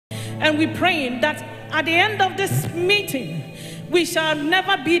And we're praying that at the end of this meeting, we shall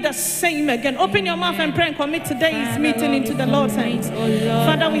never be the same again. Open your mouth and pray and commit today's meeting into the Lord's hands.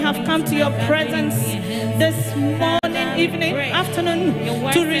 Father, we have come to your presence this morning, evening, afternoon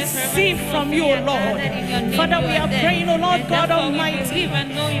to receive from you, O Lord. Father, we are praying, O Lord God Almighty,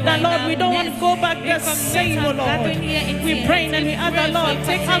 that Lord, we don't want to go back the same, O Lord. We pray and we ask the Lord,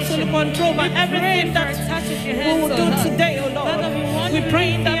 take absolute control over everything that we will do today, O Lord. We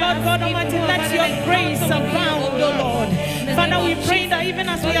pray that Lord God Almighty, let your grace abound, O Lord. Father, we pray that even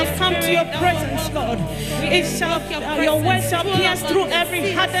as we have come to your presence, Lord, your word shall pierce through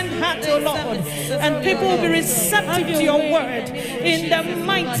every hardened heart, O Lord, and people will be receptive to your word in the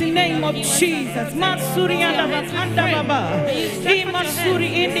mighty name of Jesus. Masuri and Abakanda Baba, Masuri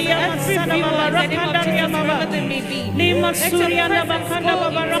India, Masana Baba, Rakanda Yamama, Masuri and Abakanda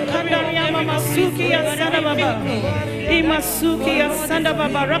Baba, Rakanda Yamama, Suki and Sana Baba, Imasuki and Sanda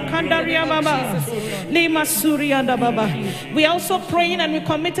Baba, Rakanda Yamama, Masuri and Baba. We are also praying and we're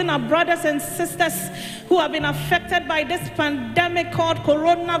committing our brothers and sisters who have been affected by this pandemic called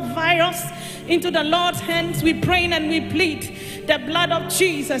coronavirus into the Lord's hands. We pray and we plead the blood of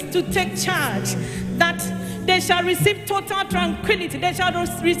Jesus to take charge, that they shall receive total tranquility, they shall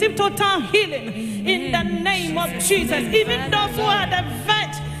receive total healing in the name of Jesus. Even those who are at the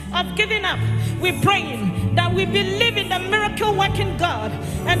verge of giving up, we're praying that we believe in the miracle working God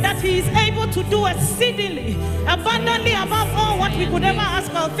and that he is able to do exceedingly abundantly above all what we could ever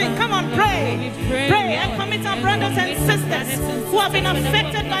ask or think. Come on, pray and commit our brothers and sisters who have been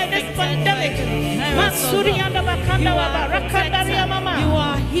affected by this pandemic. You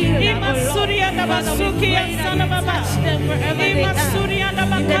are here.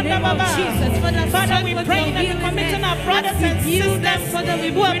 Father, we pray that you committing our brothers and sisters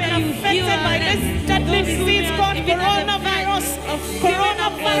who have been affected by this deadly disease called coronavirus.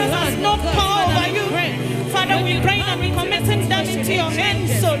 Coronavirus has no power over you. Father, we pray that we committing them into your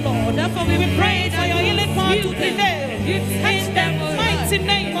hands, so Lord. We pray for your healing power to prevail in the mighty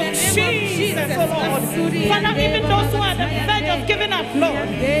name of Jesus, oh Lord. Father, even those who are at the verge of giving up, Lord,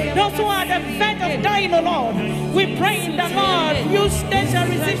 those who are at the verge of dying, oh Lord, we pray in the Lord, they shall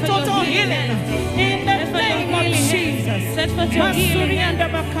receive total healing in the name of Jesus. Masuri and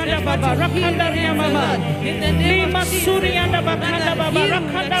Bakanda Baba, Rakanda Yamama, Masuri and Bakanda Baba,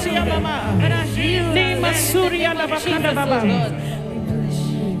 Rakanda Yamama, Masuri and Bakanda Baba.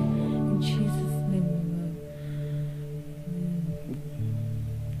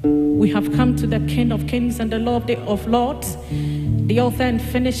 We have come to the King of Kings and the Lord of Lords, the author and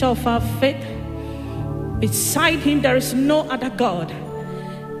finisher of our faith. Beside him there is no other God.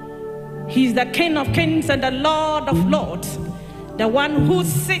 He is the King of Kings and the Lord of Lords, the one who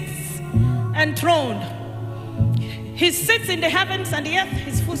sits enthroned. He sits in the heavens and the earth,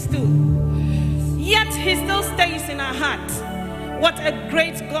 his footstool. Yet he still stays in our hearts. What a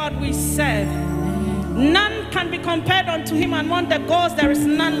great God we serve. None can be compared unto him, and among the gods there is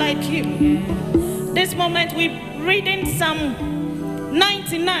none like him. This moment we're reading Psalm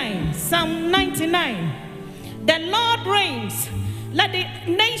 99. Psalm 99. The Lord reigns, let the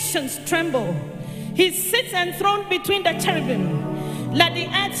nations tremble. He sits enthroned between the cherubim. Let the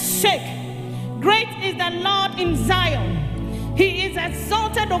earth shake. Great is the Lord in Zion. He is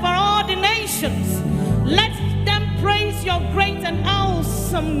exalted over all the nations. Let them praise your great and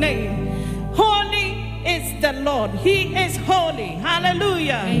awesome name. Holy is the Lord. He is holy.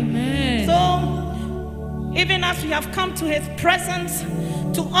 Hallelujah. Amen. So, even as we have come to his presence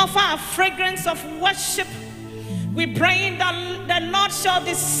to offer a fragrance of worship, we pray that the Lord shall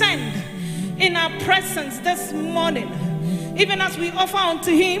descend in our presence this morning. Even as we offer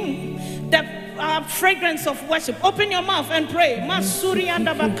unto him the fragrance of worship. Open your mouth and pray. Masuri and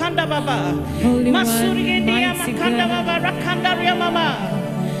Bakanda Baba. Masuri India Makanda Baba Rakanda Mama.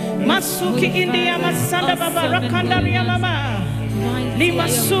 Masuki India Masanda Baba Rakanda Mama.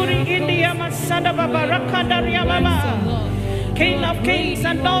 Limasuri India Masanda Baba Rakanda Mama. King of kings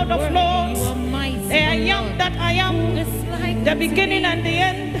and Lord of lords. I am that I am. The beginning and the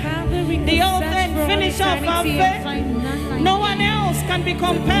end. The author and finisher of our faith. No one else can be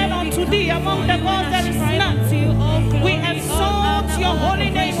compared unto thee. Among the gods there is none. We exalt your holy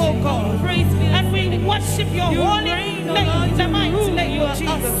name, O God, and we worship your holy name in the mighty name of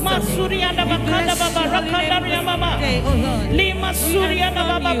Jesus. Masuri and Bakanda Baba Rakanda Mama. Limasuri and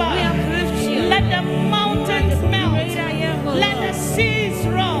Baba. Let the mountains melt. Let the seas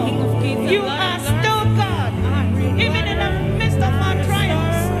roll. You are still God. Even in the midst of our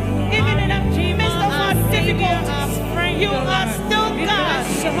triumphs, even in the midst of our difficulties, you are still God.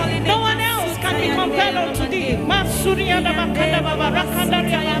 No one else can be compared unto thee. Masuri and Bakanda Baba Rakanda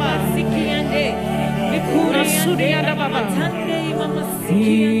Baba.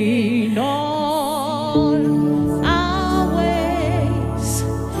 In all our ways,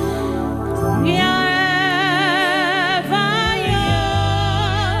 we are ever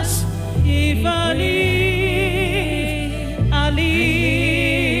yours. If I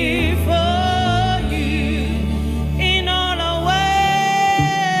live for you. In all our ways,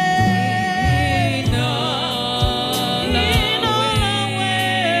 in all our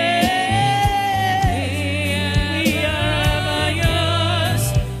ways, we are ever yours.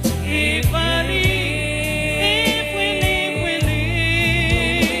 If I live, we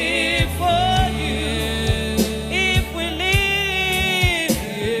live for you. If we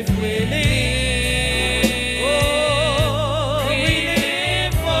live, oh, we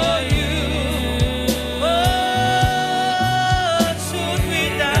live for you. Oh, should we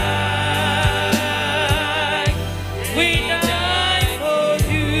die? We die for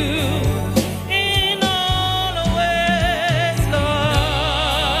you. In all our ways,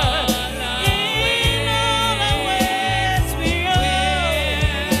 Lord. In all our ways, we are.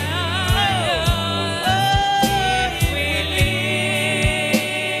 If we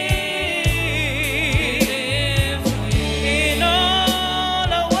live, in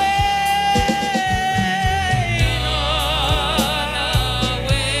all our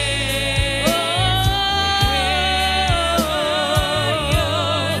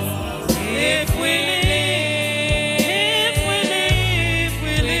if we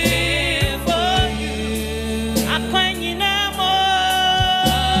live for you. Akwenyinamo,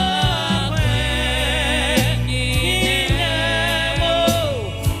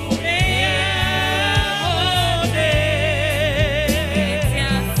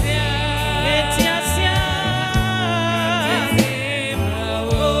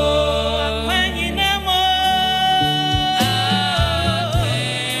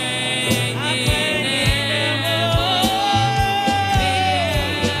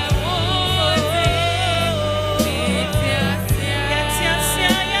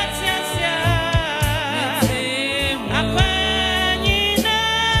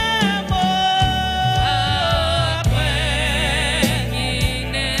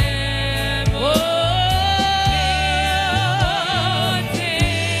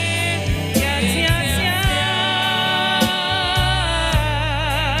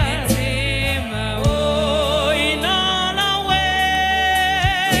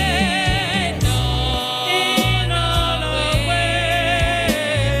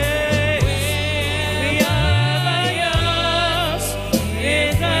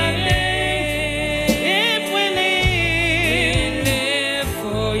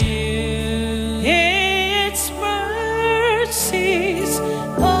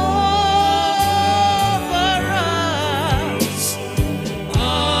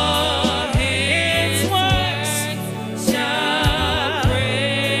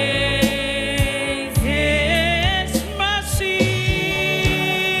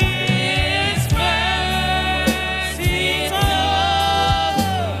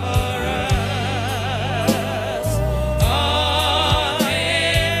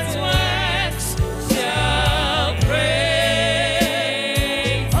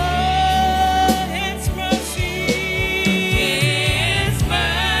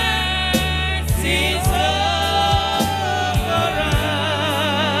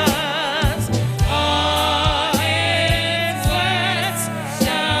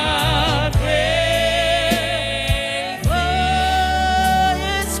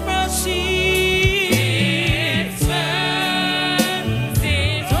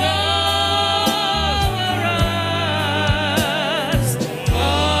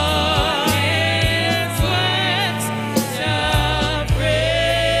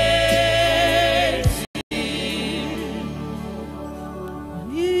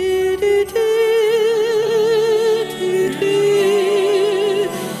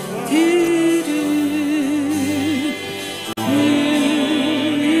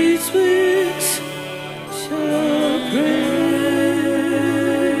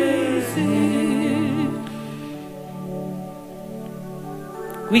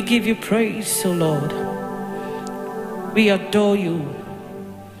 We give you praise, O Lord. We adore you.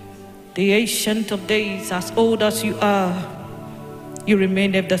 The Ancient of Days, as old as you are, you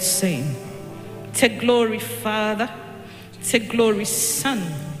remain the same. Take glory, Father. Take glory, Son.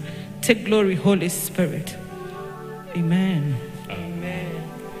 Take glory, Holy Spirit. Amen. Amen.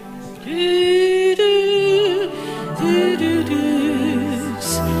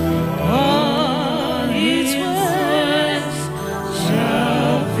 All his words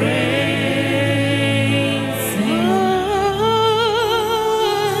shall praise him.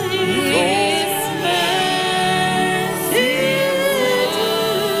 His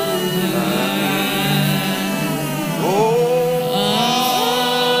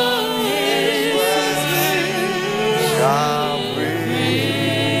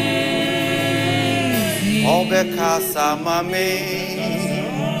Awurade Kasa mame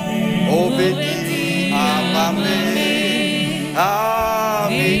obedi amame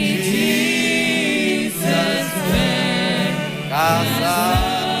Jesus Kasa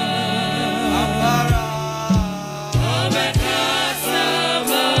amara Awurade Kasa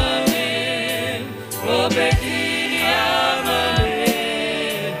mame obedi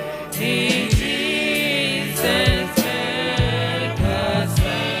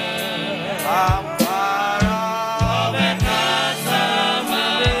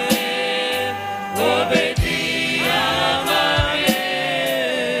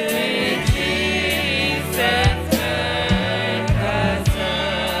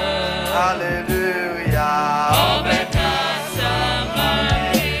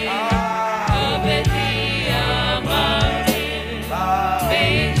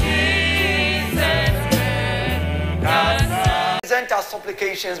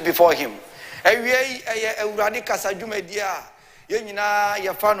supplications before him. Awurade Kasa dwumadia ye nyina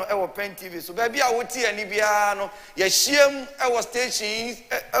ye fa no ewo Pent TV so baby a woti ani bia no ye hiem ewo stations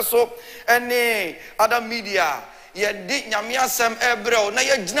so any other media ye di nyame asem ebrel na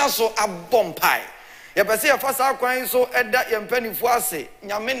ye gina so abompai ye pese ye fa sa kwan so eda ye mpanifo ase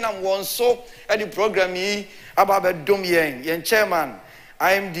nyame nam won so edi program yi aba bedom yen chairman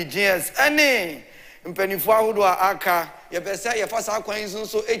IMDGS any mpanifo ahodo aka ye pese ye fa sa kwan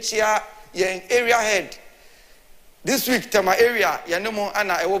so echia yen area head this week tema area yenemo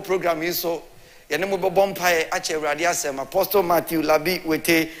ana ewo program yi so yenemo bebompai ache Awurade asem Apostle Matthew Labi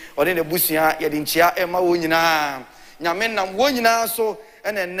wete ode ne busua ye dinchia ema wo nyina nyame nam wo nyina so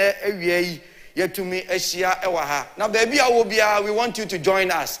ene awie yi yetumi ahia ewa ha na baby a wo bia we want you to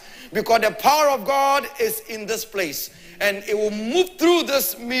join us because the power of God is in this place and it will move through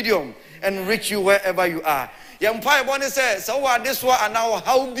this medium and reach you wherever you are. Yempai bone say so this one and now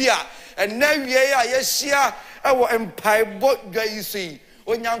how bia and na wie a yehia ewo empai bo dwaisi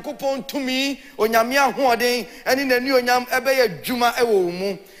onyankopon tumi onyame ahoden ene nani onyam ebe ya dwuma ewo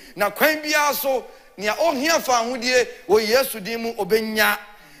mu na kwan bia so nia ohia fa ahodie wo Yesu din mu obenya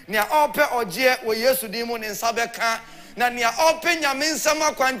nia ope oje wo Yesu din mu ne nsa beka na nia ope nyame nsam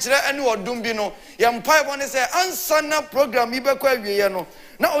akwankyere ene odum bi no yempai bone say ansa na program ibekwa awie no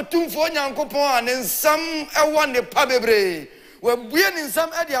na otumfo onyankopon a ne nsam ewo ne pa bebre we bue ne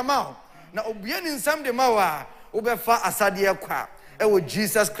nsam ade ama na obue ne nsam de ma wa obefa asade kwa ewo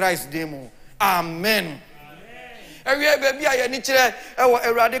Jesus Christ demo amen ewie baby a ye ni kire ewo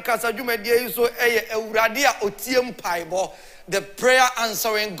Awurade Kasa dwumadie yi so eye Awurade a otiem paibo the prayer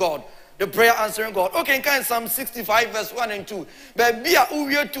answering God. Okay, in Psalm 65 verse 1 and 2. Baby a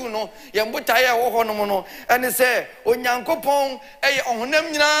uwie tu no ye mbotaye wo ho no no ene se onyankopon eye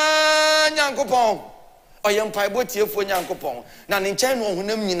ohonem nyina nyankopon oyem paibo tiefo nyankopon na ne nchen no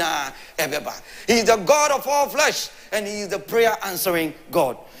ohonem nyina ebeba. He is the God of all flesh and he is the prayer answering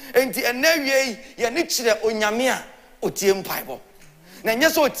God. Enti enawie ye ne kire onyame a otiem paibo na nye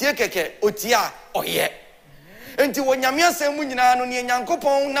so otie keke otie a oye enti wonyame asem nyina no ne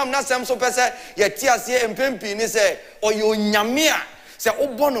nyankopon nam nasem so pese ye tie ase empempi ni se oye onyame a se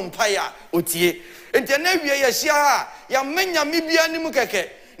obono mpai a otie enti enawie ye hia a ya menyame bia nim keke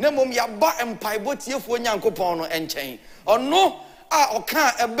na mom ya ba empai botiefo nyankopon no enchen ono a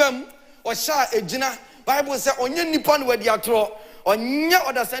oka ebam o sha ejina Bible say onye nipa no wadi atro onye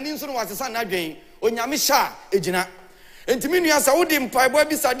odasani nso no wasesa na dwen onyame sha ejina enti minu asa wodi mpaibo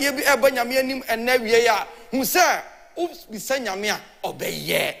bisade bi eba nyame anim enawie ya hu se bisa nyame a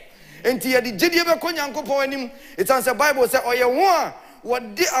obeye enti ye di gidie be konyankopon anim itan say Bible say oye ho a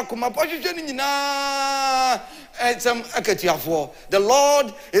wodi akoma pohwehwe ni nyina etem akatiafo. The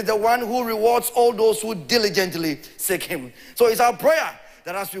Lord is the one who rewards all those who diligently seek him. So it's our prayer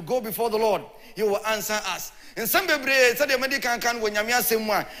that as we go before the Lord, he will answer us. In some bebre said the medical can when yamia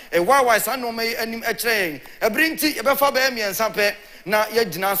semwa a wawa san no may anim a train a brinty a befa be me and sampe na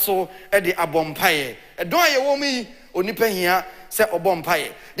yagina so e de abompaye a don ye womi onipa hia se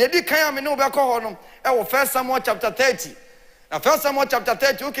obompaye de di kan me no be ko ho no e wo 1 Samuel chapter 30. Now 1 Samuel chapter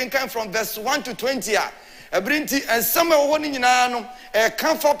 30 you can come from verse 1 to 20 a brinty and some ho ni nyina no e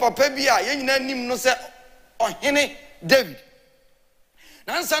kan for papa bi a ye nyina nim no se ohene David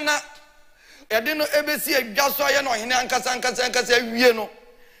nansa na Edino ebesi edwaso aye no hene ankasa wie no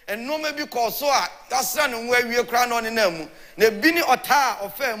eno ma bi koso a dasra no nwa wie kra no ne namu na bi ni ota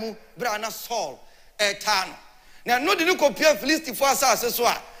ofa mu bra na Saul eta no na no de ni kopia Philistine fo asase so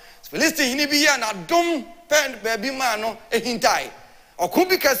a Philistine hini bi ya na dom pen baby ma no ehintai okun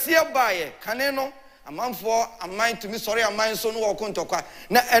bi kase baaye kane no amanfo aman to mi sorry aman so no okontokwa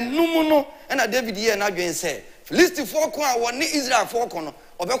na enum no na David ye na dwen se Philistine fo ko a woni Israel fo ko no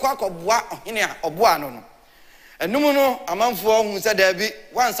obekwa akobua ohene a oboa no no enum no amanfo hu se da bi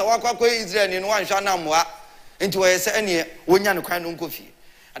wansa wakwakwa Israel ni no wanhwa na moa enti wo yese ene wonya ne kwan no nkofie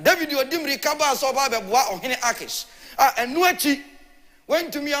David odimri kaba so ba beboa ohene Akish enu achi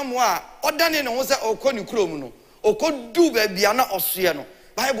wentumi amoa odane ne ho se okoni kurom no okodu ba bia na osoye no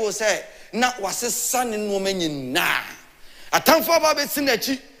Bible say na wasesa ne no manyina atamfo ba be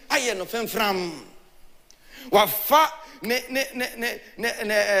sinachi aye no femfram wafa ne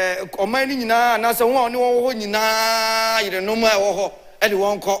omani nyina na se won ne wo nyina yire no ma wo ho e de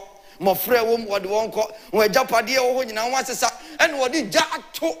won ko mofre wo wo de won ko wo ajapade wo ho nyina wasesa ene wo de ja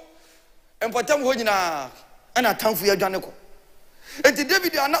ato empatam ho nyina ana atamfo ya dwane ko enti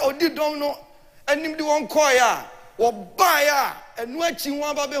David ana odi dom no anim de won ko ya wo ba ya enu achi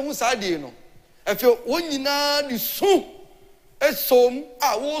won ba be hu saade no efe wo nyina di su esom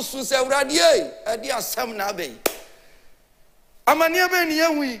wo su se Awurade e di asem na abai amania be ne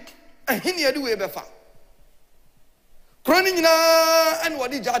yahui ahini ade we befa kroni nyina an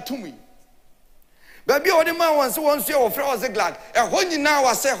wodi ja tumi ba bia wodi ma won se won so e wo fra wo Ziklag ho nyina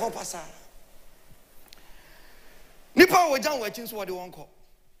wa se ho pasa nipa wo jan wachi so wodi won ko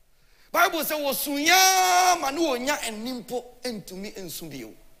Bible say wo sunya ma no onya enimpo entumi ensu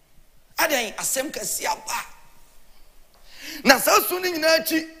bio adan asem kasi aba na sa su ni nyina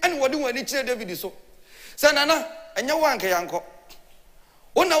achi an wodi wani kire David so se nana enya wanka yanko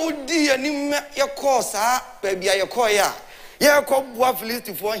ona wodi anim ye ko saa ba bia ye ko ya ye ko boa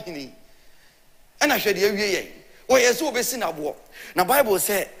Filistifo hini ana hwede awie ye wo yeso obesi na bo na Bible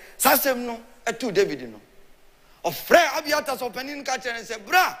say sasem no etu David no ofre abiata so panin ka kire se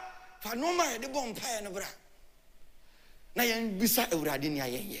bra fa no ma de bom pae no bra na yen bisa Awurade ni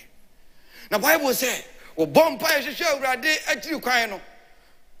ayeye na Bible say wo bom pae hwehwe Awurade akiri kwan no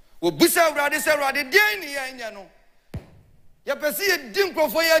wo bisa Awurade se Awurade den ni yenya no ya pesi ye din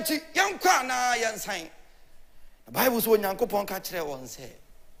krofo ya chi yankwa na yansan the Bible so Nyankopon ka kire won se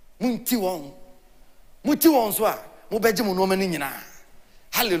muti won so a mo beje mo no mani nyina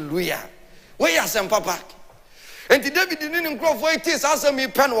hallelujah we ya sem papa enti David ni nkrofo eti sasa mi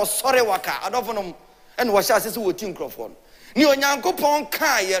pen wo sore waka adofo no en wo sha sese wo ti nkrofo no ni Onyankopon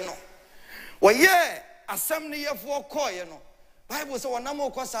ka ye no wo ye asem ne yefo koye no Bible say wanam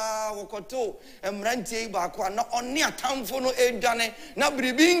okosa wokoto emrantie ba ko na oni atamfo no edwane na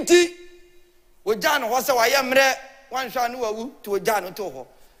bribinti woja no ho se waye mre wanhwa no wawu to woja no to ho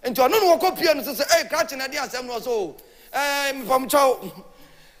enti ono no wokopie no so kratch na dia asem no so mfam chaw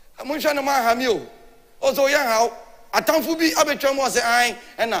munhwa no ma ha mi o so ye ha atamfo bi abetwa mo se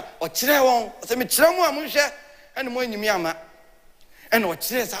an na o kire won se me kire mo a munhwe ene mo anyimi ama ene o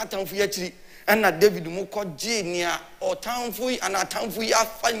kire sa atamfo ya kiri ana David mu koje nia otamfo ana atamfo ya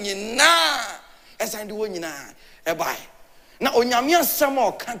fanyina esan de wonyina e bai na onyame asem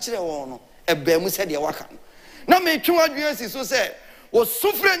o ka kire won no e ba mu se de waka na me twa adwen si so se wo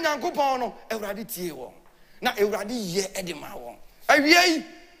sufre Nyankopon no Awurade tie won na Awurade ye e de ma won awie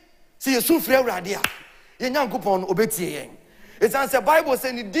si ye sufre Awurade a ye Nyankopon no obetie yen esan se Bible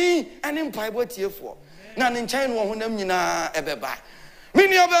se ni din ane Bible tiefo na ne nchen no honam nyina e beba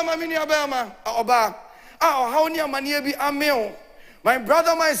mini obama oba how ni amanie bi ameo my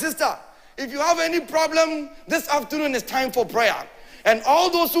brother my sister if you have any problem this afternoon is time for prayer and all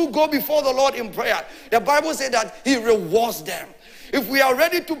those who go before the Lord in prayer the Bible says that he rewards them if we are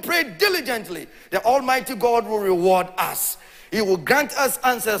ready to pray diligently the Almighty God will reward us he will grant us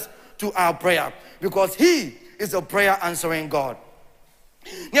answers to our prayer because he is a prayer answering God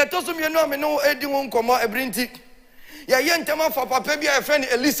nya toso me no me no edi won komo ebrinti ya yentema fa papa bia e friend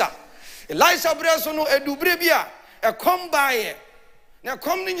Elisha breso no edubre bia e kom baaye na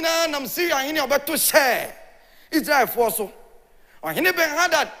kom ni nyina nam Syria hene obeto hye Israel so ohene ben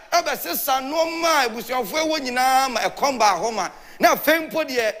Hadad ebesesa no ma ebusuafo ewo nyina ma e kom ba homa na fempo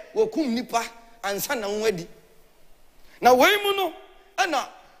de wokum nipa ansa na nwadi na weimu no ana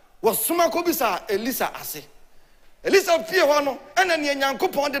wasoma ko bisa Elisa ase Elisa pie ho no ana ne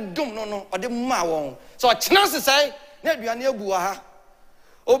Nyankopon de dom no ode ma won so chena sesai na aduane abuwa ha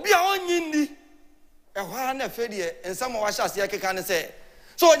obi a onyindi ehwa na fedie ensama wa hyase akeka ne se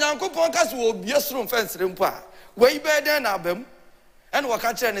so Nyankopon ka so obi asuru mfensere mpo a wei be den na abam ene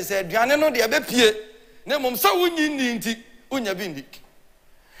waka kire ne se aduane no de be pie na mom sa wonyindi nti onya bi ndi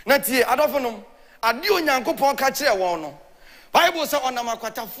na tie adofo no ade Onyankopon ka kire won no Bible say onam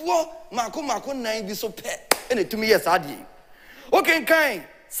akwatafo mako nan bi so pe ene tumi yes ade okay kan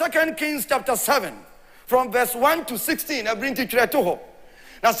 2 Kings chapter 7 from verse 1 to 16 I bring to ho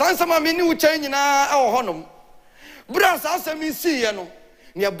na sansama me ni uche nyina e wo honom bra sa asemi siye no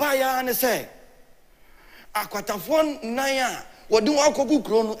ne ba ya ne se akwatafo nan a wodi wa kogu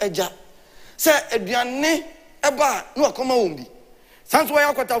kro no agya se aduane eba no akoma wombi sanso wa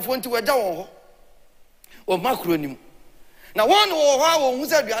yakwatafo nti wada won ho o makro nim na won wo ho a wo hu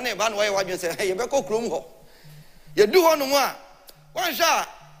se aduane eba no wa ye wadwen se ye be ko krom ho ye du ho no mu a wan sha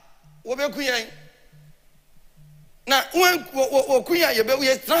wo be ku yen na wo ku yen ye be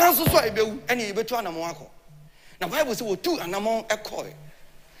ye transo so ye be wu ene ye be tu anamo akọ na Bible say wo tu anamo ekọ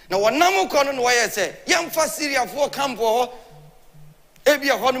na wonam kọ no no wa ye se ye mfa Syriafo camp ho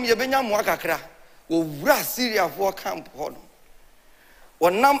ebia ho no ye benya mo akakra wo wura Syriafo camp ho no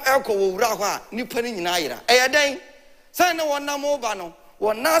wonam ekọ wo wura ho a nipa ni nyina ayira eyeden sai na wonam oba no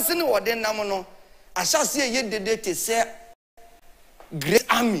wonase ne wode nam no asase ye dede te se great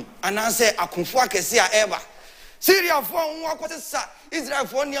army anase akonfo akese a eba Syriafo ho akote sa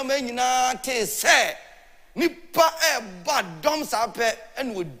Israelfo niam nyina te se nipa eba dom sa pe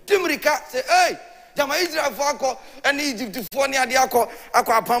ene odimrika se hey jama Israelfo akọ ene Egyptfo ne ade akọ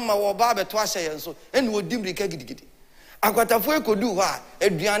apamma wo ba beto ahye yenso ene odimrika gidigidi akwatafo ekodu ho a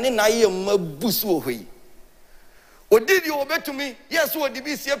aduane na ye mabusu wo hoyi odidi obetumi yes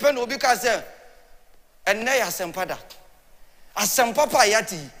odibi sie pe na obi ka se enne ya sempada asempa pa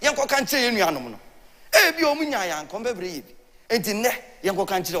yati yenko kan kire yenuanom no ebi omunya ya nkom bebre yebi enti ne yenko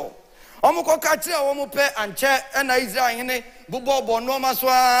kan kire o omko ka kire o mo pe anche na Israel hene bobo no ma so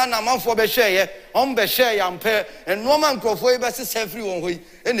na manfo be hweye be hwe ya mpe enoma nkrofo be se safri won hoyi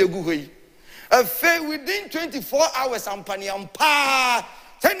ene egu hoyi afa within 24 hours ampani ampa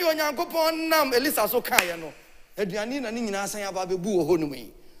tani onyankopon nam Elisa so kan ye no aduani na ni nyina san aba bebu wo honum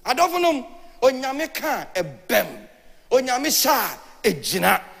yi adofonom onyame ka ebem onyame sha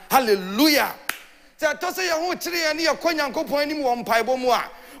ejina hallelujah se to se ye ho kire ye ne ye konyankopon anim wo mpaibo mu a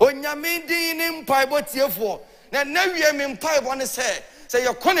onyame din ne mpaibo tiefo na nawie me mpaibo ne se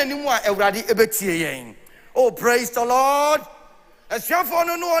ye konanim a Awurade ebetie yen. Oh, praise the Lord. Asiafo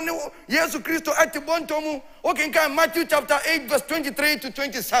no no Yesu Kristo atibontomu okenkan Matthew chapter 8 verse 23 to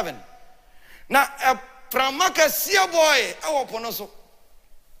 27 na Pramaka sia boy awopono so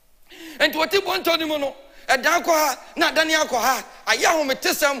enti woti bontoni mu no edan ko ha na dani akọ ha aya ho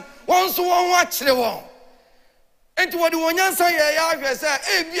metesam won so won ho akire won enti wodi wonyansa ye ya hwe se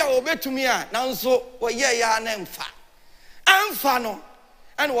ebia obetumi a nanso woye ya na amfa no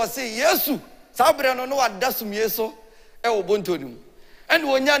and was say Yesu sabre no no wadasum yeso e wo bontoni mu and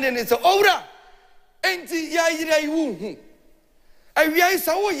wonyane ne se owura enti ya yira iwu hu awia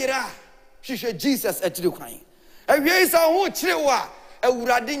isa wo yira hwehwe Jesus atiri kwan awia isa ho kire wa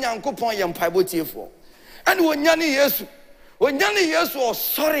Awurade Nyankopon ye mpaibo tiefo and wonyane Yesu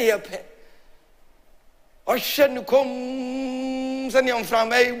osore ye pe o hwenu kom sani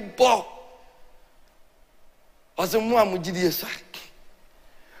amfram ai bo ozomu amugidi Yesu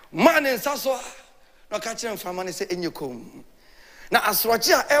man nsaso no ka kire mfama ne se enyekom na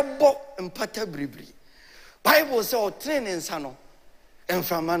asroche a ebo mpata bribri Bible say o training nsa no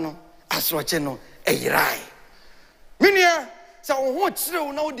mfama no asroche no eyirai minia sa wo ho kire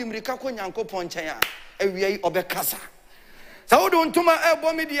wo na odimrika ko Nyankopon nchen a awiei obekasa sa wo do ntuma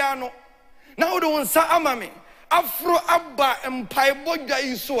ebo media no na wo do nsa amame afro abba mpaibo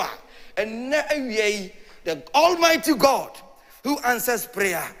dwai so a enne awiei the Almighty God who answers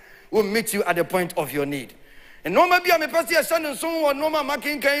prayer will meet you at the point of your need. And no maybe I'm a person son so or no ma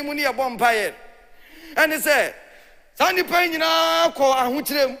making kan mu ne e bom paye and he said sani pan nyina ko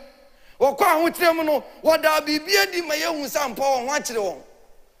ahokyerem wo ko ahokyerem no woda bibia di ma yehu sampa wo ho akyere won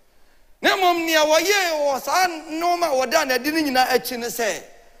na mom ne wo ye wo sa no ma woda na di nyina achi ne se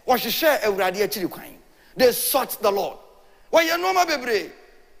wo hwehwe Awurade akyiri kwan. They sought the Lord. Wo ye no ma bebre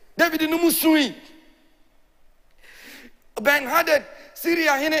David no musui Ben Hadad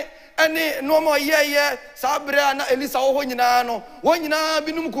Syria hene ane no mo ye sabra na Elisa ho nyina no wo nyina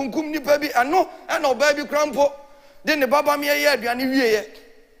binum kunkum nipa bi ano na oba bi krampo de ne baba me ye aduane wieye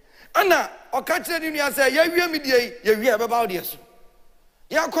ana o ka kire ni nua se ye wie me die ye wie be ba de so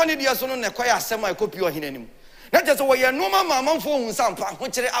ya kone de so no ne koya asem a kopi o henanim na je so wo ye no ma mamanfo hu sampa ho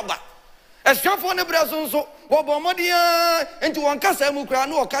kire aba eswafo ne bra so nso wo bo modia enti won kasa mu kra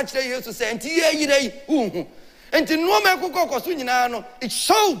no o ka kire Yesu se enti ye yirei hu and no man could go it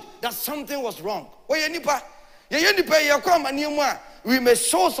showed that something was wrong. We may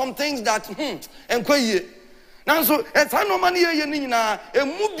show some things that and now so it's no money a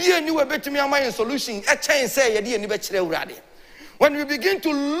movie and you were better me a solution a change say when we begin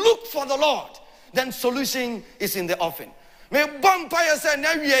to look for the Lord, then solution is in the offing. May vampire say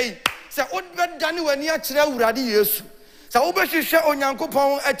na we say what done when you yes. So obeshwe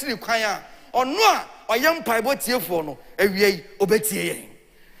onyankopon atiri kwan a ono a oyam paibo tiefo no awiei obetie yen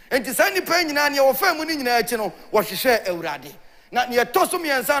enti sani pa nyina ne wo fa mu ni nyina achi no wo hwehwe Awurade na ne toso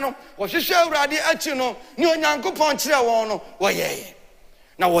miensa no wo hwehwe Awurade achi no ne onyankopon kire won no wo ye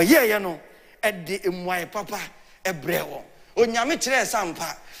na wo ye no e de emuai papa e bre wo onyame kire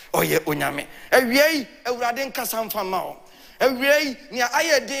sampa oye onyame awiei Awurade nkasa mfa ma wo awiei ne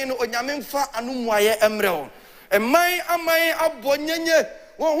aye din no onyame mfa anomuaye emre wo eman amai abonyenye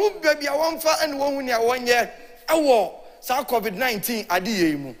wo hu babia wonfa ene wo hu ne wonye ewo sa COVID-19 ade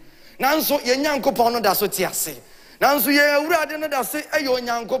ye mu nanso ye nyankopon no da so te ase nanso ye Awurade no da se ayo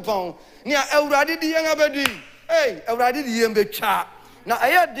nyankopon ne Awurade di yen abedi Awurade di yen betwa na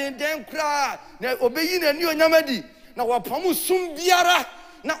aye den kra na obeyi na ni onyamadi na wapam sum biara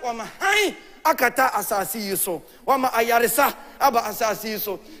na wama han akata asasi yiso wama ayaresa aba asasi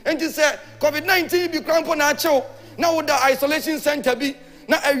yiso enti se COVID-19 bi krampo na achew na woda isolation center bi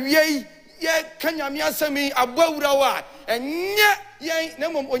na awiei ye kanyame asemi abawura wa enye ye na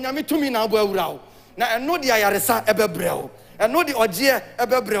mom onyame tumi na abawura na eno de ayaresa ebebrɛw eno de ogye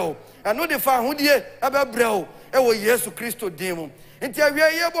ebebrɛw eno de fa hodie ebebrɛw ewo Yesu Kristo din mu enti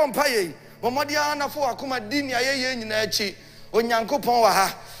awiei ye bɔ mpaye bomode anafo akoma di ne ayeye nyina achi onyankopɔn wa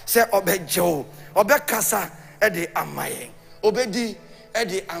ha se obegyew obekasa ede amaye obedi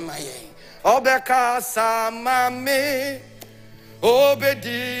ede amaye obekasa mame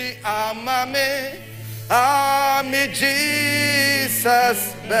obedi amame ami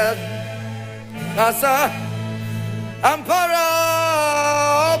Jesus kasa ampara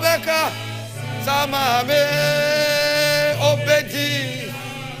obeka samame obedi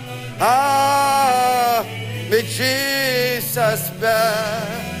mi Jesus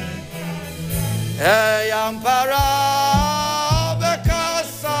hey ampara obeka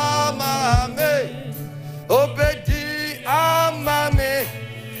samame obedi amame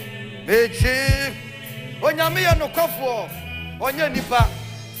mechi onyame ye nokofo onye nipa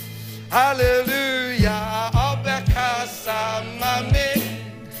hallelujah obeka samame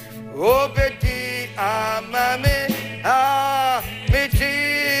obedi amame me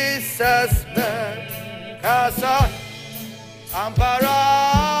Jesus kasa ampara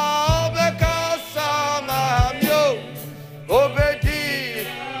obeka samamyo obedi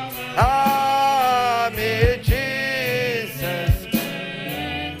me Jesus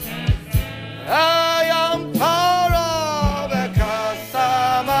I am para obeka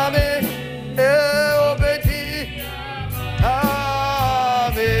samame obedi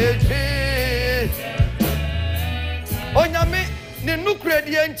me Jesus onyame ne nukure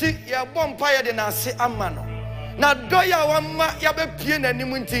de enti ye bompa ye de na ase amano na doya wama ya bepie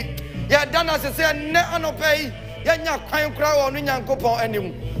nanim nti ye da na se ne anopai ye nya kwan kura wo no nyankopon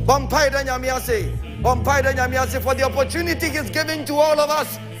anim bompa ye da nyame ase bompa ye da nyame ase for the opportunity he is giving to all of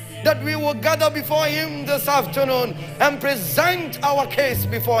us that we will gather before him this afternoon and present our case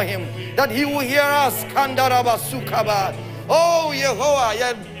before him that he will hear us kandaraba sukaba oh Yehovah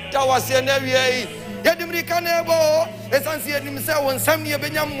ye da wase na wie yedimri kanebo esansi edim se wonsam ne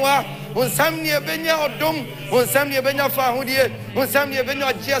benya moa wonsam ne benya odom wonsam ne benya fa hodie wonsam ne benya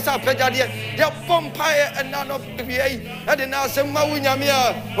ogye sa pagade ye bompae enano biei ade na asem ma wunyame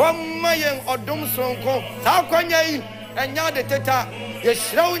a wamma yen odom sonko sa kwanya yi enya de teta ye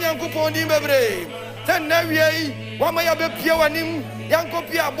hira wunyankopon ni bebre ten na wiei wamma ya bepie wanim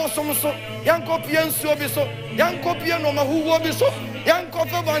yankopia abosom so yankopia nsuo bi so yankopia no mahuwo bi so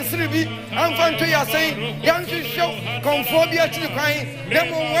yankofe bansiri bi amfanto ya sen yanhwehwe konfo bi akiri kwan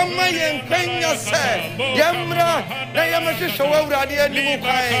demo wamma yen kwanya se yemra na yemhwehwe Awurade anim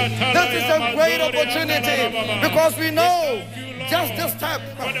kwan. This is a great opportunity because we know just this step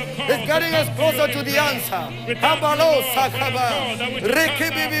is getting us closer to the answer. Habalo sakaba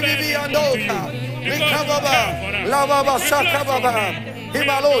rikibibibi andoka likababa lavaba sakababa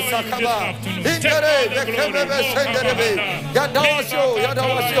himalo sakaba indere bekebebe senderebe yadawasyo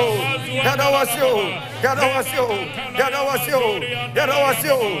yadawasyo yadawasyo yadawasyo yadawasyo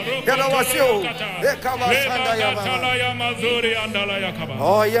yadawasyo yadawasyo ekaba sanda yama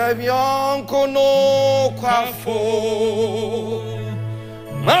oya mionko no kwafo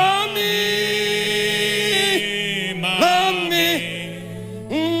mami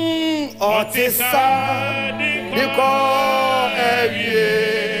otisa niko ewie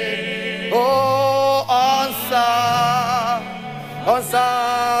oh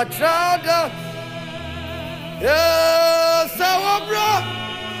onsa traga yes our bro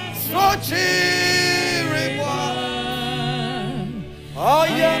sochi riwa oh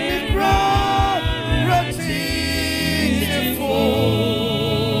yeah me bro roti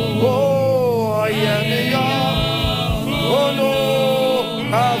oh yeah me oh no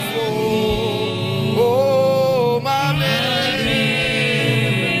afu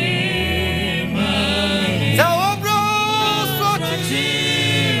so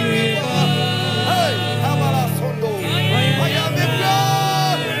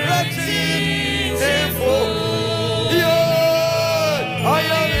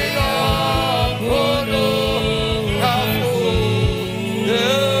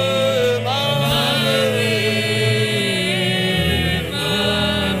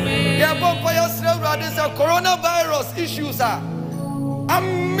kasa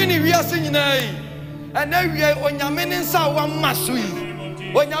amini wiase nyina yi ena wie onyame ne nsa wa maso yi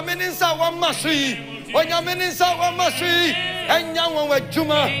onyame ne nsa wa maso yi onyame ne nsa wa maso yi enya won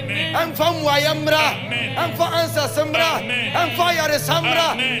wadwuma emfa muayamra emfa ansa semra emfa yare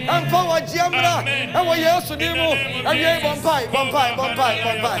samra emfa wajiamra ewo yesu dimu awie bompai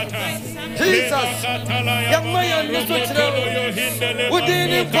Jesus yamaya niso chira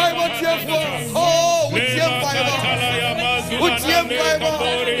udini bible tiefo oh utiem bible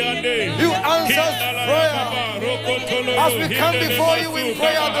you answer prayer as we come before you in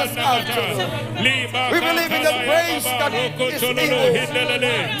prayer this afternoon. We believe in the grace that is able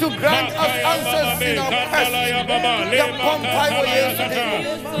to grant us answers in our prayers.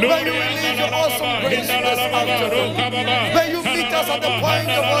 May you release your awesome grace this afternoon. May you meet us at the point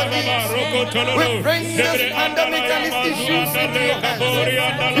of our needs. We bring this pandemic and its issues into your hands.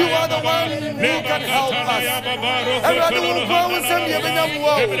 You are the one who can help us.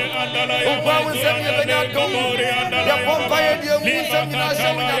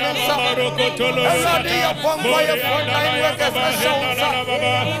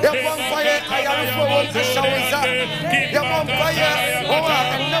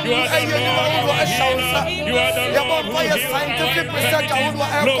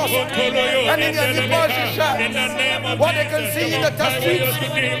 What they can see in the test tubes,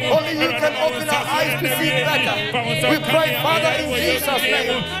 only you can open our eyes to see better. We pray, Father, in Jesus'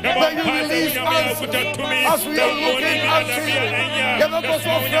 name, may you release us as we are looking up to you.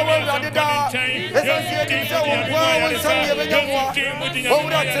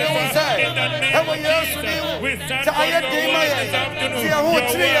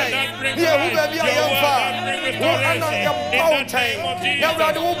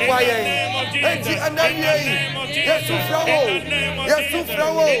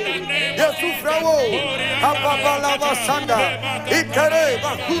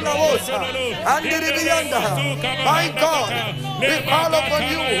 My God, we call upon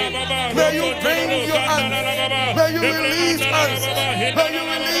you. May you bring your answer. May you release us. May you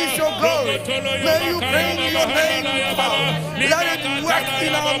release your glory. May you bring your name power. Let it work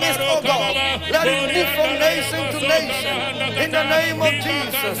in our midst, oh God. Let it move from nation to nation. In the name of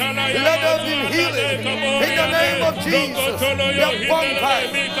Jesus. Let there be healing. In the name of Jesus. The one time.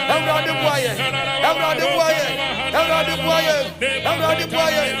 Awurade boye. Awurade boye. Awurade boye. Awurade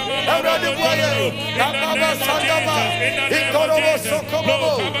boye. Awurade boye. Baba Sandaba. Ikorobo Sokobo.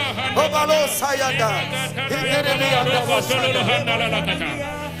 Obalo Sayada. Ikerebe Andaba Sayada.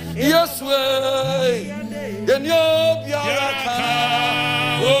 Yes way. Yenyo biaraka.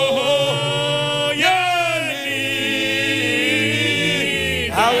 Oh yani.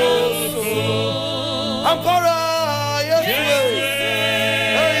 Awoso. Ampara yes way.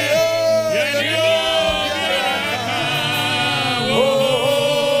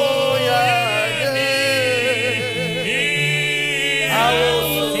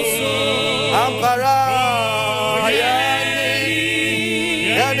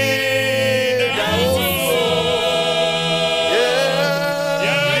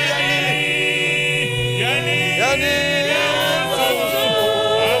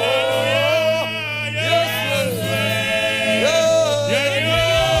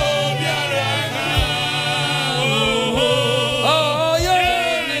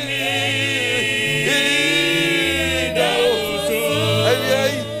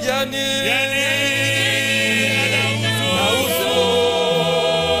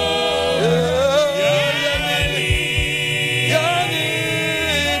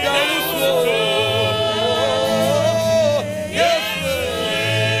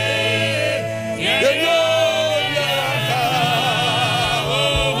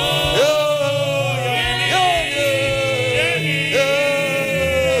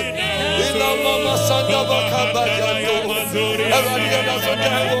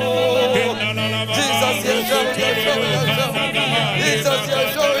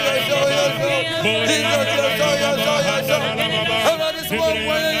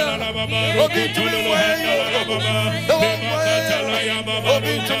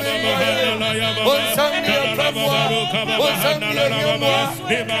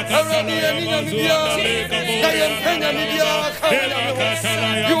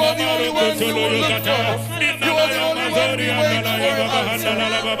 You are the only one who will look for. You are the only one who waits for us.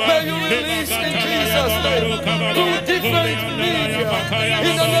 May you release in Jesus' name through different media.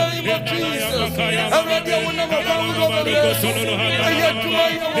 In the name of Jesus. Already I will never bound over this. And yet to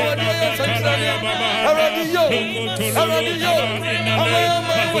my already yo. Already yo.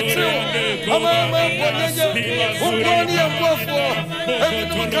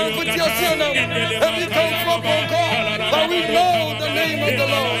 But we know the name of the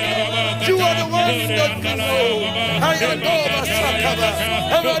Lord. You are the one that we know. I am Nova Sakaba.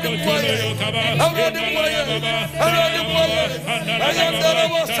 I am the boy. I am the boy. I am the boy. I am the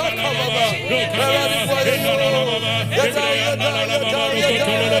Nova Sakaba. I am the boy. Yada yada yada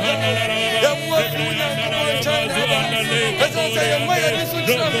yada.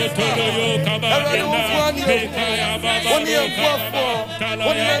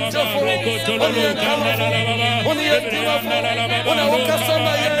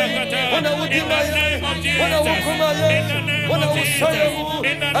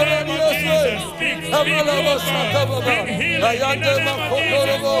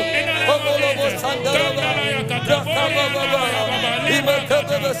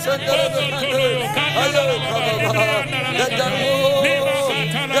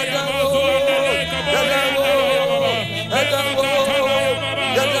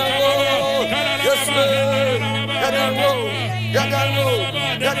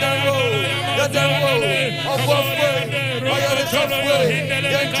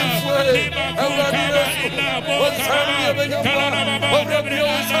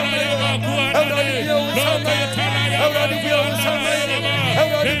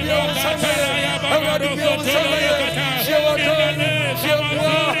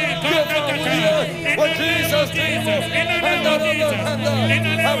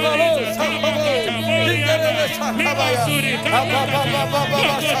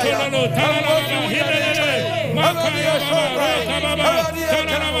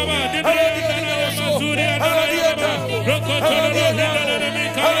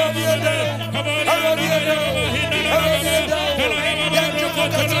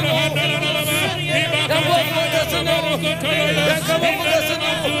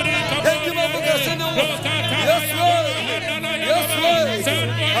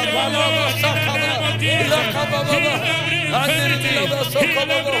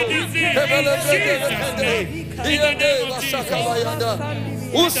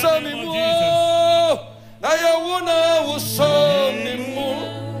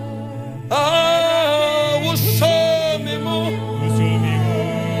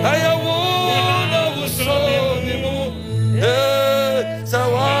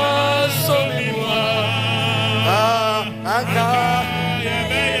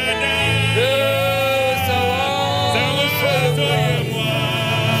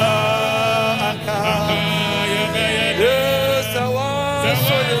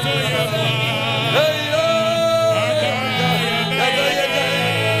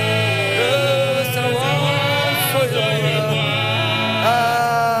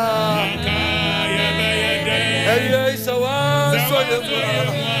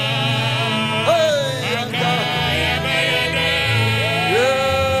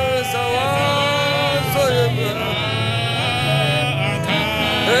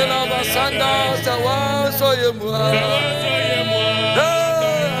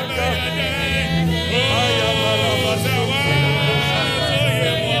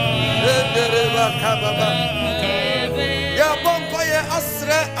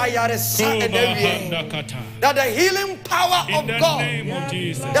 That the healing power of God,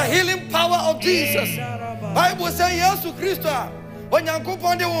 the healing power of Jesus. Bible says yes to Christ. When you go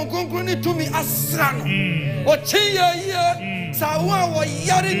on the one to me asrano. What cheer sawa wa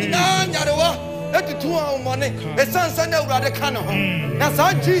yari na nyarewa. Let the 2 hour money. A son send out rather can. That's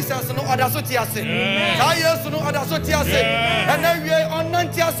how Jesus no other sotiase. Tires no other sotiase. And now we are on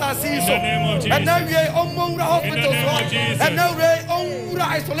Nantias season. And now we are on Mongra hospitals. And now we are on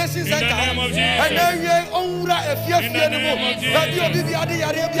isolation center. And now we are on a fear animal. But you will be at the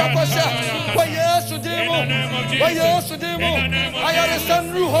Arabia Pasha. For years to demo. For years to demo. I understand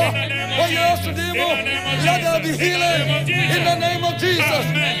Ruho. For years to demo. Let there be healing in the name of Jesus.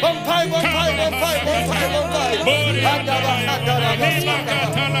 One time.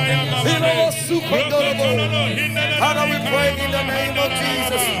 Father, we pray in the name of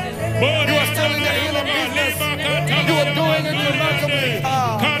Jesus. You are still in the healing business. You are doing it remarkably.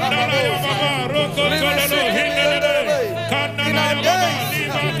 In our days,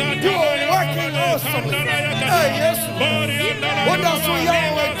 you are working awesomely. Yes. What does we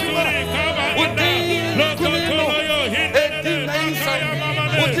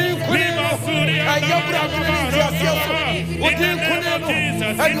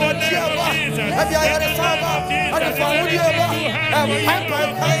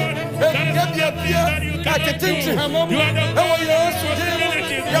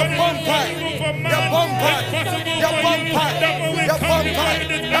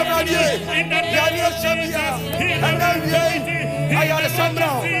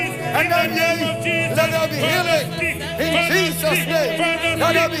Let there be healing in Jesus' name.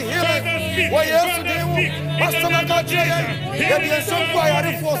 Let there be healing. What else to do? Pastor Magatia, there is some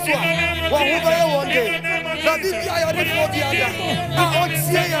fire for so. One day. That is the eye for the other. Now,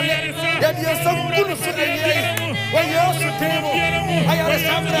 there is some good for the day. What else to do? I am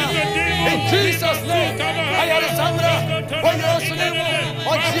Sandra. In Jesus' name. I am Sandra. What else to do?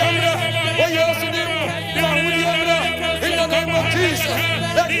 On Sandra. What else to do? In the name of Jesus.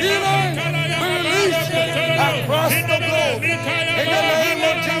 That healing be released across the globe. In the name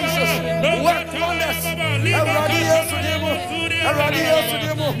of Jesus. Work wonders. Awurade Yesu demo. Awurade Yesu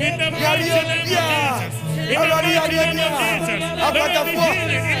demo. Awurade yadia. Abadafo.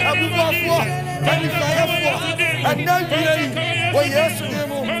 Abubafo. Kanifayafo. And now we Yesu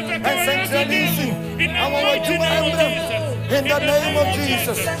demo. And Centralisi. In the name of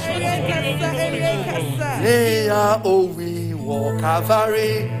Jesus. Yeah, oh, we walk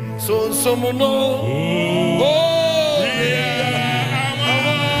Calvary. So someone know. Oh, yeah.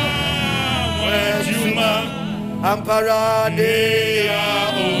 Amparade.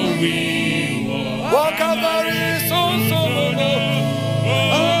 Oh, we walk Calvary. So someone know.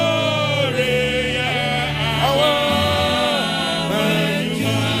 Oh, yeah.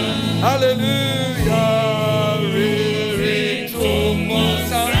 Hallelujah.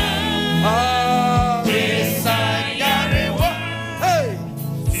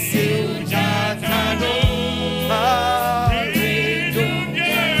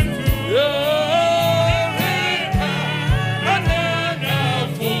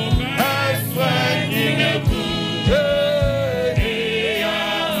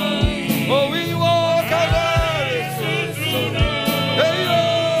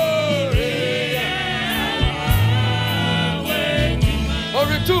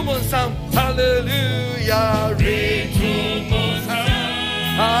 Hallelujah,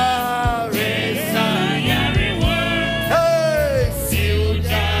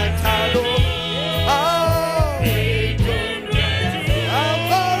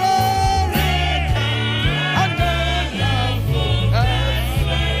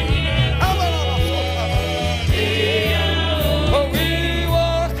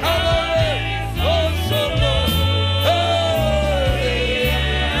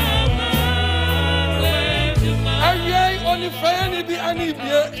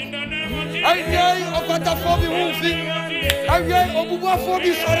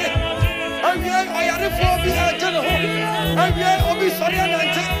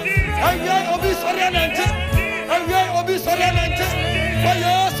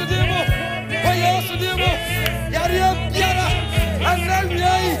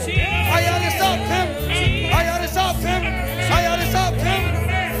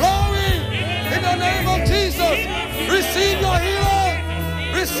 receive your healing.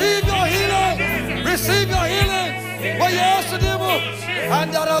 Receive your healing. Receive your healing. What you also do?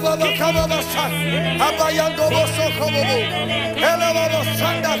 And Arababa Kababasa. Abayando Bosokobo. Elababa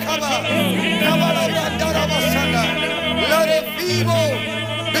Sanda Kaba. Kabalabasanda. Let the feeble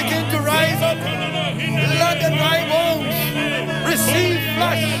begin to rise up. Let the dry bones receive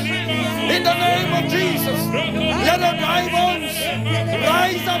flesh. In the name of Jesus. Let the dry bones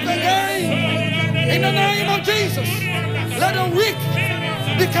rise up again. In the name of Jesus, let the weak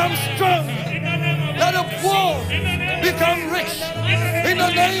become strong. Let the poor become rich. In the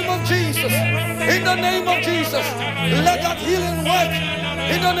name of Jesus. In the name of Jesus, let that healing work.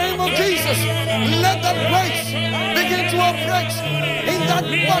 In the name of Jesus, let that grace begin to operate in that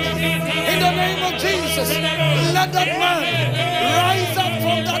body. In the name of Jesus, let that man rise up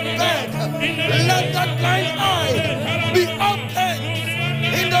from that bed. Let that blind eye be opened.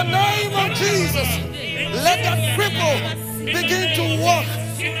 In the name of Jesus, let that cripple begin to walk.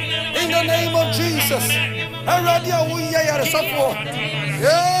 In the name of Jesus.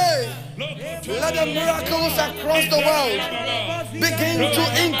 Let the miracles across the world begin to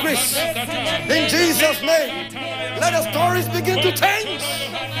increase. In Jesus' name. Let the stories begin to change.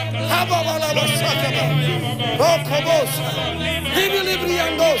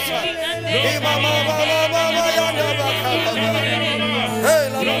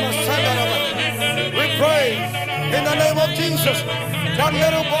 We pray in the name of Jesus. That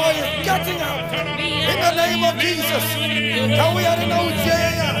little boy is getting out. In the name of Jesus. Can we have no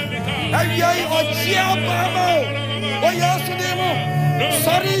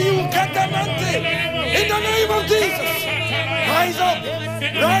sorry, you get the money. In the name of Jesus. Rise up.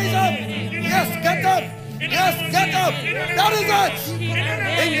 Rise up. Yes, get up. Yes, get up. That is it.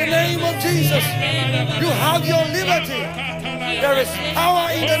 In the name of Jesus, you have your liberty. There is power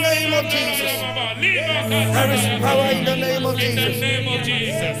in the name of Jesus. There is power in the name of Jesus.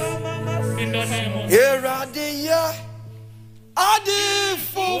 Eradia adi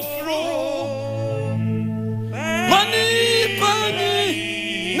fufro mani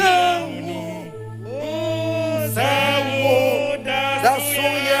pani na sawo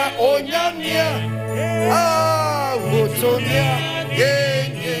dasuya onyamia wotonia ye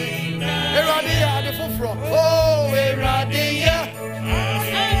eradia adi fufro oh eradia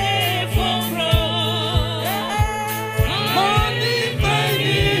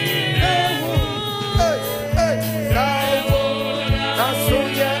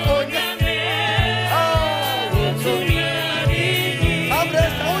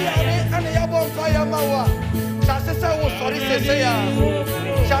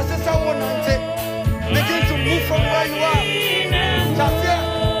begin to move from where you are.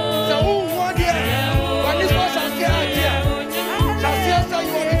 So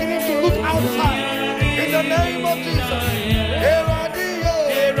you are beginning to look outside. In the name of Jesus.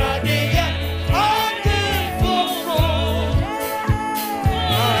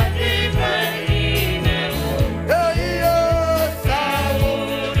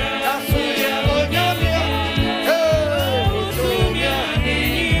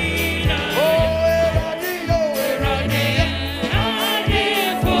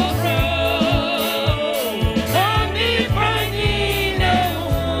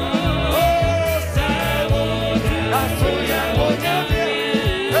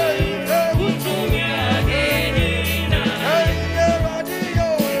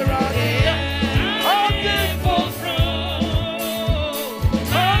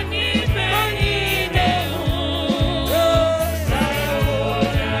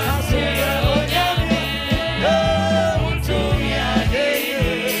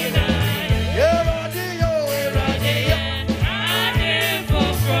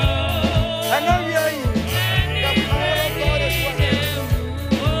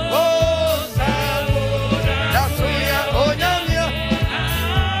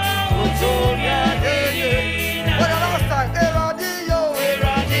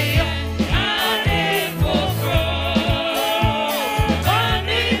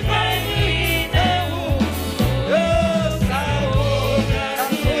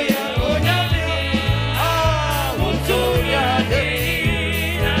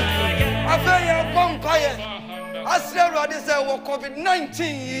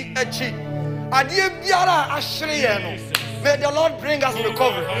 COVID-19 may the Lord bring us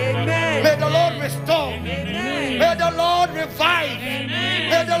recovery. May the Lord restore. May the Lord revive.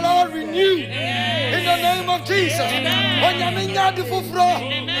 May the Lord renew. In the name of Jesus.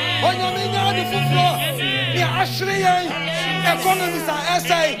 Economies are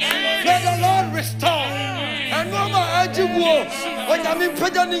essay. May the Lord restore. And no more when I'm in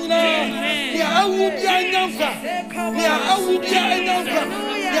Pedalina, near I will be a number. Near I will be a number.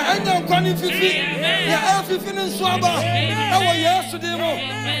 Near I know Granny Fifi. Near everything in Swaba. Our yesterday,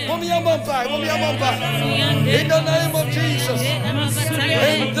 in the name of Jesus.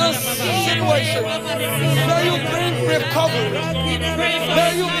 In this situation, may you bring recovery.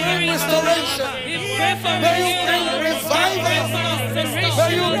 May you bring restoration. May you bring revival.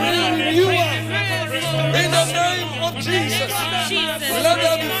 May you bring renewal. In the name of Jesus, let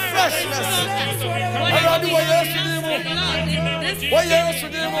there be freshness.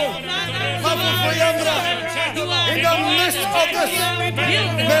 In the midst of this,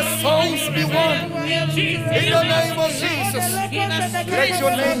 may souls be won. In the name of Jesus, let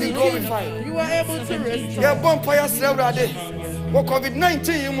your name be glorified. You are able to restore. Yeah, Bumpire Saturday.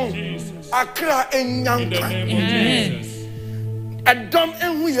 COVID-19, Accra and Yanka. A dumb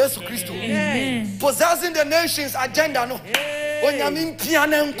and who Jesus Christ possessing the nation's agenda. No, when you mean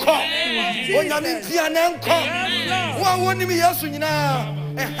piano, when you mean piano, what won't me yes, you know, a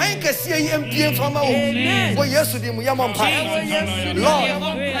hank a CMP from our own. Yesterday, Lord,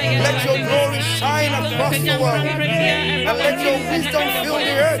 let your glory shine across the world and let your wisdom fill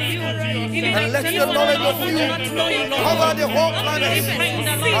the earth and let the knowledge of you cover the whole planet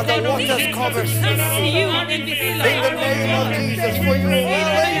as the waters covers. In the name of Jesus, for you are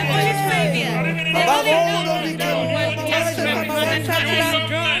above all that we can imagine.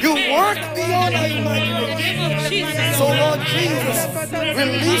 You work beyond our imagination. So Lord Jesus,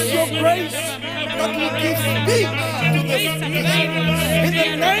 release your grace that will give speech to the situation. In the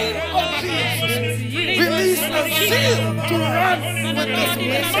name of Jesus, release a zeal to run with this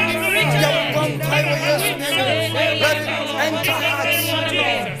message. Let it enter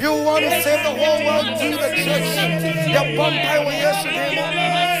hearts. You want God will save the whole world through the church. Your vampire will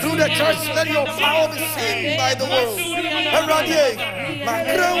yesterday. Through the church, let your power be seen by the world. Awurade, my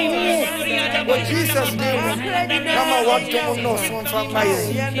crown, what Jesus did. Number one, don't know someone from my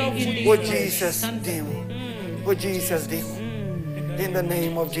what Jesus did. What Jesus did. In the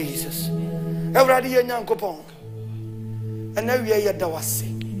name of Jesus. Awurade Nyankopɔn. And now we are dawase.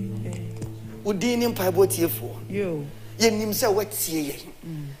 Udini mpaibo tiefo. Yo. Ye nimse wetie ye.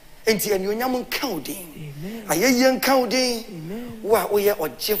 Enti anyonyam nkaudin. Aye nkaudin. Wa oye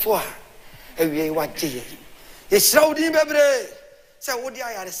ogyefo a. Awie wagye ye. Ye shraudin bebre. Se wodi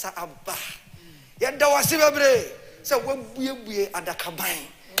ayaresa aba. Ye dawase bebre. Se wabuebue adakaban.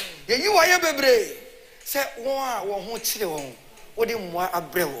 Ye yiwa ye bebre. Se won a wo ho kire won. Wodi mmoa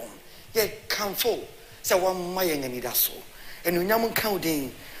abre won. Ye kanfo. Se won ma ye nyanida so. And you never count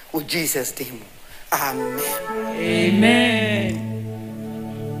in with Jesus' name. Amen. Amen.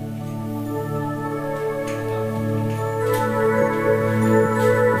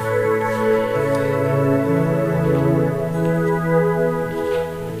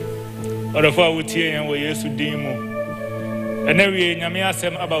 Or if I would hear and we used to demo. And every Yamia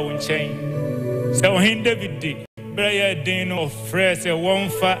Sam about chain. So in David did. Braya Dino fresh a one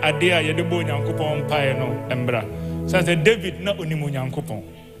for a day at the Boyan coupon piano and bra. Says David not unimunyan coupon.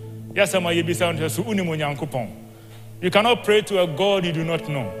 Yes, I'm a yebisa to unimunyan coupon. You cannot pray to a God you do not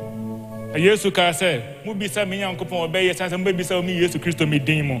know. A yesu ka say, Mubisa minyan coupon obey yes, and baby say me Yesu Christo me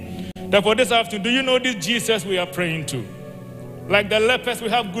demo. Therefore, this afternoon, do you know this Jesus we are praying to? Like the lepers, we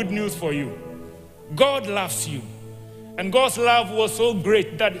have good news for you. God loves you. And God's love was so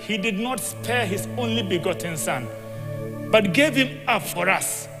great that he did not spare his only begotten son, but gave him up for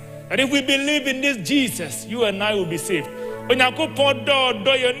us. That if we believe in this Jesus, you and I will be saved. Onyankopon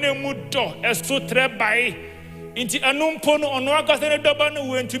do your name do eso trebai. Inti anumpo no ono akase ne doba no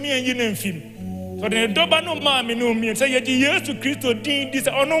wentumi anyi na mfim. So the doba no ma me no mi say ye Yesu Kristo din dis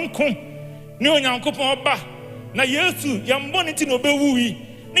ono nkom. Ne Onyankopon ba. Na Yesu yambo ne ti no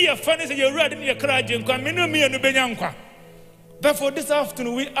bewuwi. Ne ye fa ne say ye Awurade ne ye kraje nkwa me no mi anu benya nkwa. Therefore this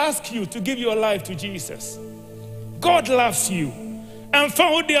afternoon we ask you to give your life to Jesus. God loves you. And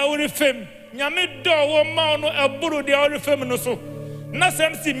found the our fame. Nyame do wo ma no eburu the our fame no so. Na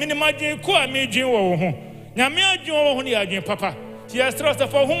sem si minimaje ko amedwen wo ho. Nyame adwen wo ho ne adwen papa. Ti astra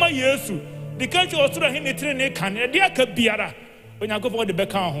for homa Yesu. The country osura hin ne tire ne kan e de aka biara. Onyankopon de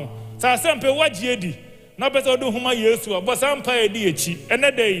beka ho. Sa sempe wagye edi. Na pese do homa Yesu abosa mpa e di echi.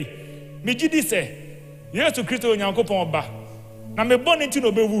 Ene dey. Megidi se Yesu Kristo Onyankopon ba. Na me bone nti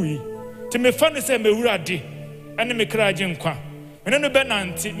no bewuyi. Ti me fa ne se me wurade. Ene me kraje nkwa. Meneno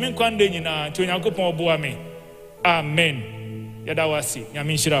benanti minkwande nyina ti Onyankopon oboa me. Amen. Yada wasi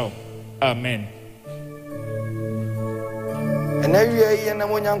nyame nhyira wo. Amen. Ena wie na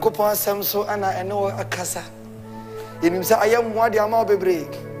Onyankopon asem so ana ene wo akasa. Yenim se ayam wade ama bebre.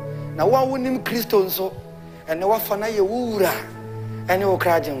 Na wa wonim Kristo nso ene wa fa na ye wura ene wo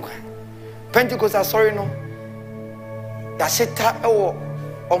kraje nkwa. Pentecost asori no. Ya seta ewo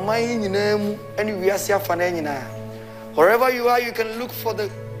oman nyina mu ene wiase afa na nyina. Wherever you are, you can look for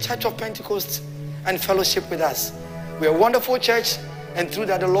the Church of Pentecost and fellowship with us. We are a wonderful church, and through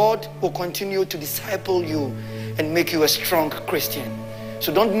that the Lord will continue to disciple you and make you a strong Christian.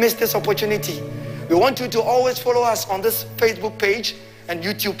 So don't miss this opportunity. We want you to always follow us on this Facebook page and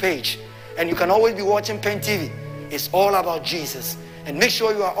YouTube page. And you can always be watching Pent TV. It's all about Jesus. And make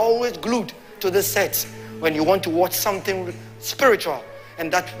sure you are always glued to the set when you want to watch something spiritual and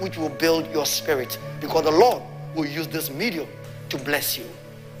that which will build your spirit. Because the Lord will use this medium to bless you.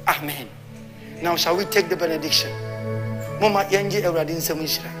 Amen. Now shall we take the benediction? Mama yenje Awurade nsam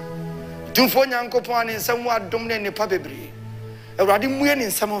nhyira. Tumfo Nyankopon ne nsam wa dom ne nipa bebre. Awurade muye ne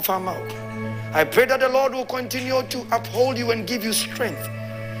nsam mfama wo. I pray that the Lord will continue to uphold you and give you strength.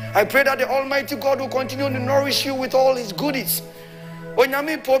 I pray that the Almighty God will continue to nourish you with all his goodies.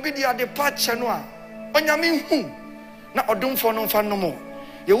 Onyame pobi dia de pacha no a. Onyame hu na odomfo no mfa no mo.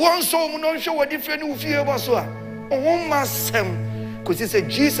 Ye won so mu no hwe wodi fie ne ufie boso a. Oh masem kosi say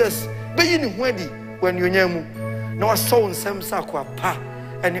Jesus be yi ne ho adi when you nyamu na waso nsem sa kwa pa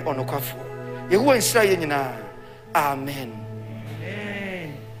ene onokwafo. Ye wo nsira ye nyina. Amen.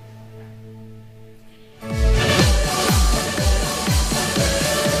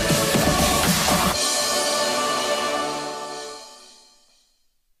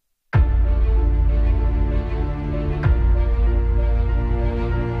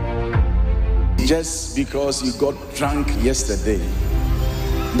 Just because you got drunk yesterday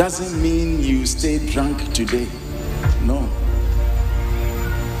doesn't mean you stay drunk today. No.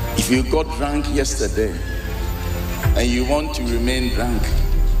 If you got drunk yesterday and you want to remain drunk,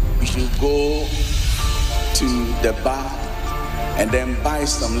 you should go to the bar and then buy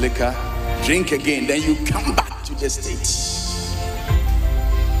some liquor, drink again, then you come back to the States.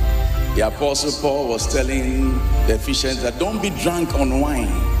 The Apostle Paul was telling the Ephesians that don't be drunk on wine.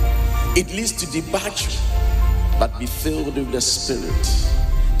 It leads to debauchery, but be filled with the Spirit.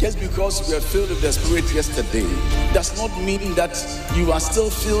 Just because we were filled with the Spirit yesterday does not mean that you are still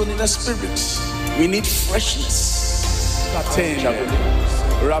filled in the Spirit. We need freshness.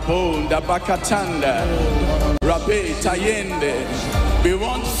 Rabonda Bakatanda, Rabbe Tayende. We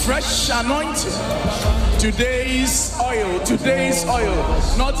want fresh anointing. Today's oil,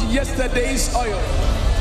 not yesterday's oil.